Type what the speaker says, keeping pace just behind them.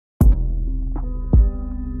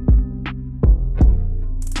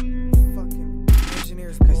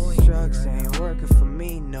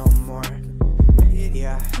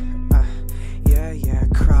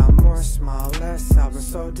more, smile less. I've been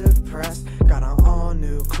so depressed. Got on all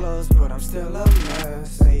new clothes, but I'm still a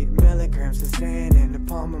mess. 8 milligrams of sand in the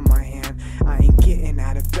palm of my hand. I ain't getting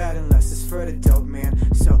out of bed unless it's for the dope,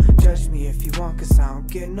 man. So judge me if you want, cause I don't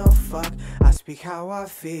get no fuck. I speak how I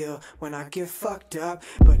feel when I get fucked up,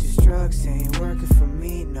 but these drugs ain't working for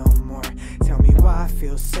me no more. Tell me why I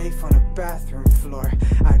feel safe on a bathroom floor.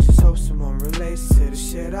 I just hope someone relates to the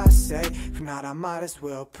shit I say. If not, I might as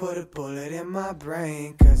well put a bullet in my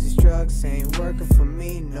brain, cause these drugs ain't working for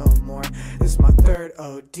me no more. This is my 3rd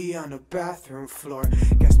OD on the bathroom floor.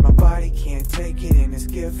 Guess my body can't take it and it's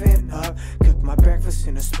giving up. Cook my breakfast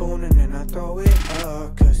in a spoon and then I throw it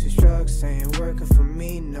up, cause these drugs ain't working for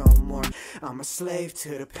me no more. I'm a slave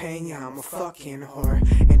to the pain, yeah, I'm a fucking whore.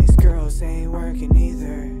 And these girls ain't working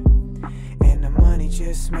either, and the money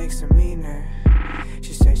just makes her meaner.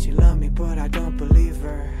 She says she love me, but I don't believe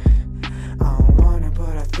her. I don't want her,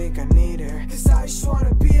 but I think I need her. Cause I just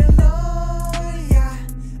wanna be alone, yeah.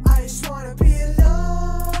 I just wanna be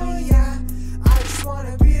alone, yeah. I just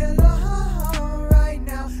wanna be alone right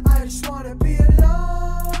now. I just wanna be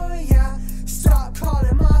alone, yeah. Stop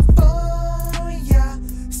calling my phone, yeah.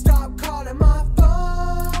 Stop calling my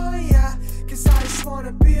phone, yeah. Cause I just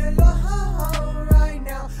wanna be alone right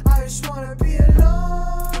now. I just wanna be alone.